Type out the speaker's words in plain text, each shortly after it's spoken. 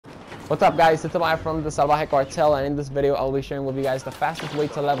What's up, guys? It's Amaya from the Salvajee cartel, and in this video I'll be sharing with you guys the fastest way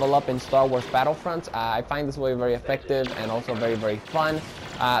to level up in Star Wars Battlefront. I find this way very effective and also very fun.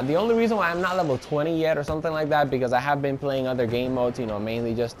 The only reason why I'm not level 20 yet or something like that, because I have been playing other game modes, you know,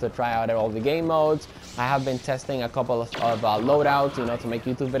 mainly just to try out all the game modes. I have been testing a couple of loadouts, you know, to make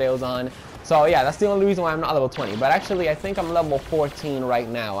YouTube videos on. So yeah, that's the only reason why I'm not level 20. But actually, I think I'm level 14 right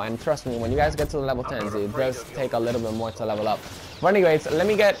now. And trust me, when you guys get to the level 10s, it does take a little bit more to level up. But anyways, let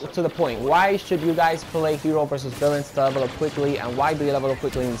me get to the point. Why should you guys play hero versus villains to level up quickly, and why do you level up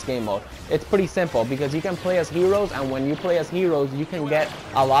quickly in this game mode? It's pretty simple, because you can play as heroes, and when you play as heroes, you can get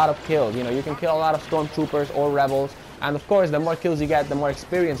a lot of kills. You know, you can kill a lot of stormtroopers or rebels. And of course, the more kills you get, the more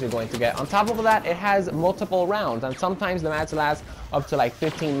experience you're going to get. On top of that, it has multiple rounds, and sometimes the match lasts up to like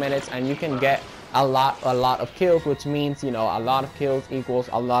 15 minutes, and you can get a lot of kills, which means, you know, a lot of kills equals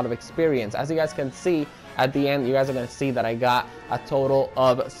a lot of experience. As you guys can see, at the end, you guys are going to see that I got a total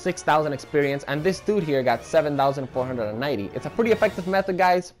of 6,000 experience, and this dude here got 7,490. It's a pretty effective method,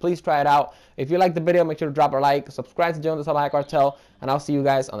 guys. Please try it out. If you like the video, make sure to drop a like, subscribe to join the Salvajee cartel, and I'll see you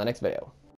guys on the next video.